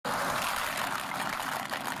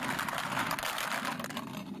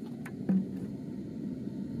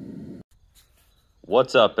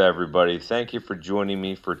What's up, everybody? Thank you for joining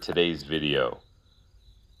me for today's video.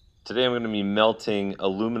 Today I'm going to be melting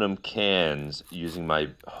aluminum cans using my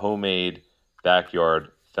homemade backyard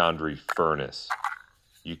Foundry furnace.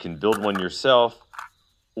 You can build one yourself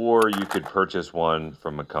or you could purchase one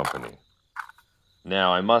from a company.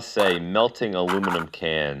 Now I must say, melting aluminum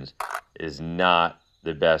cans is not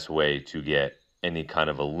the best way to get any kind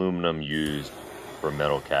of aluminum used for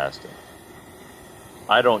metal casting.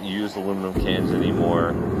 I don't use aluminum cans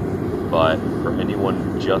anymore, but for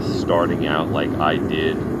anyone just starting out like I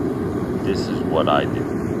did, this is what I did.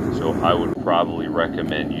 So I would probably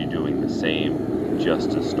recommend you doing the same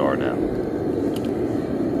just to start out.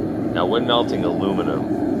 Now when melting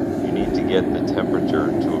aluminum, you need to get the temperature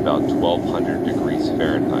to about 1200 degrees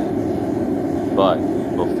Fahrenheit. But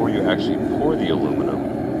before you actually pour the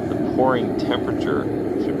aluminum, the pouring temperature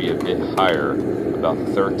should be a bit higher, about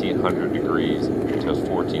 1300 degrees to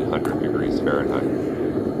 1400 degrees Fahrenheit.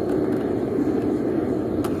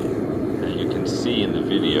 Now you can see in the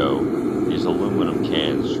video, these aluminum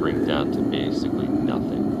cans shrink down to basically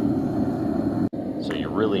nothing. So you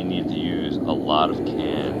really need to use a lot of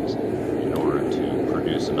cans in order to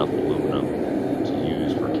produce enough aluminum to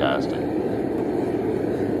use for casting.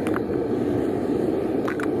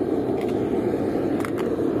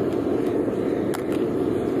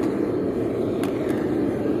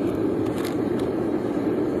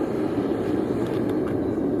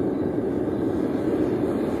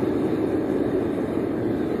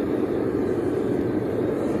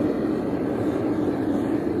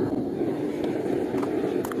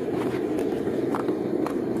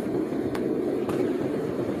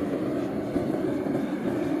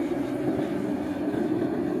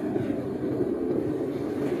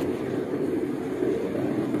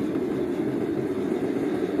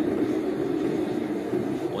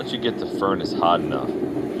 Once you get the furnace hot enough,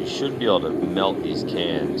 you should be able to melt these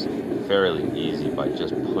cans fairly easy by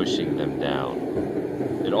just pushing them down.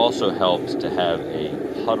 It also helps to have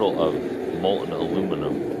a puddle of molten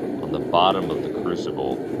aluminum on the bottom of the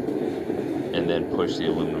crucible and then push the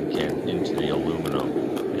aluminum can into the aluminum,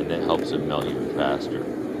 and that helps it melt even faster.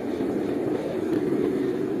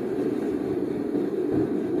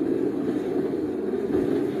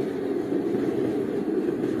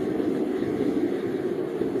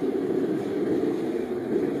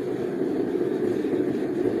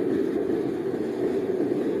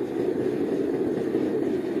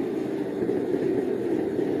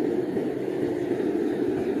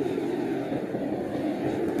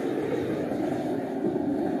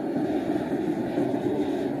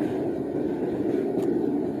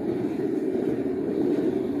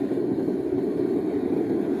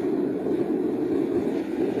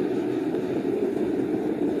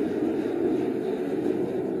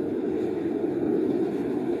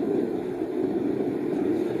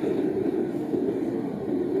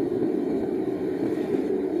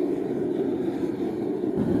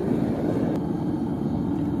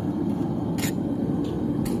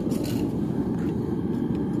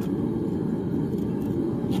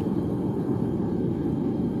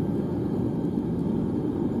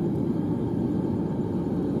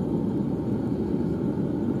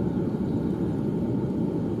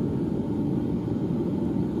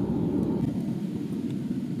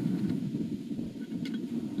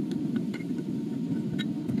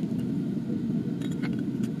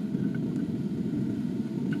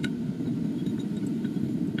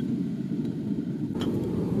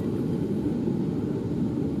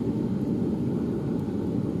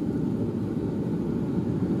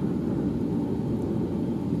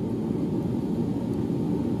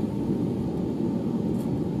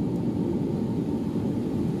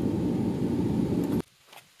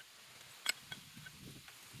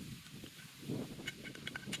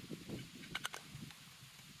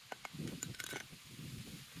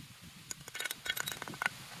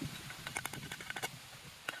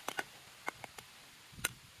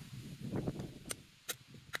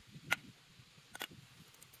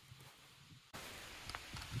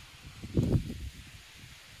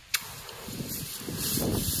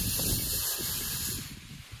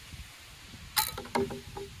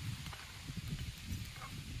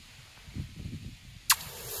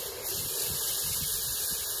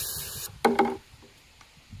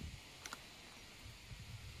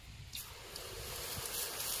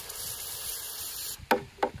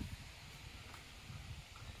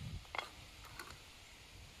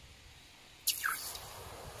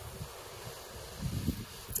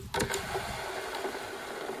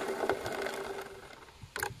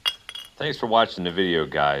 Thanks for watching the video,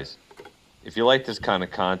 guys. If you like this kind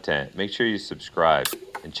of content, make sure you subscribe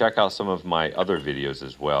and check out some of my other videos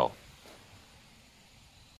as well.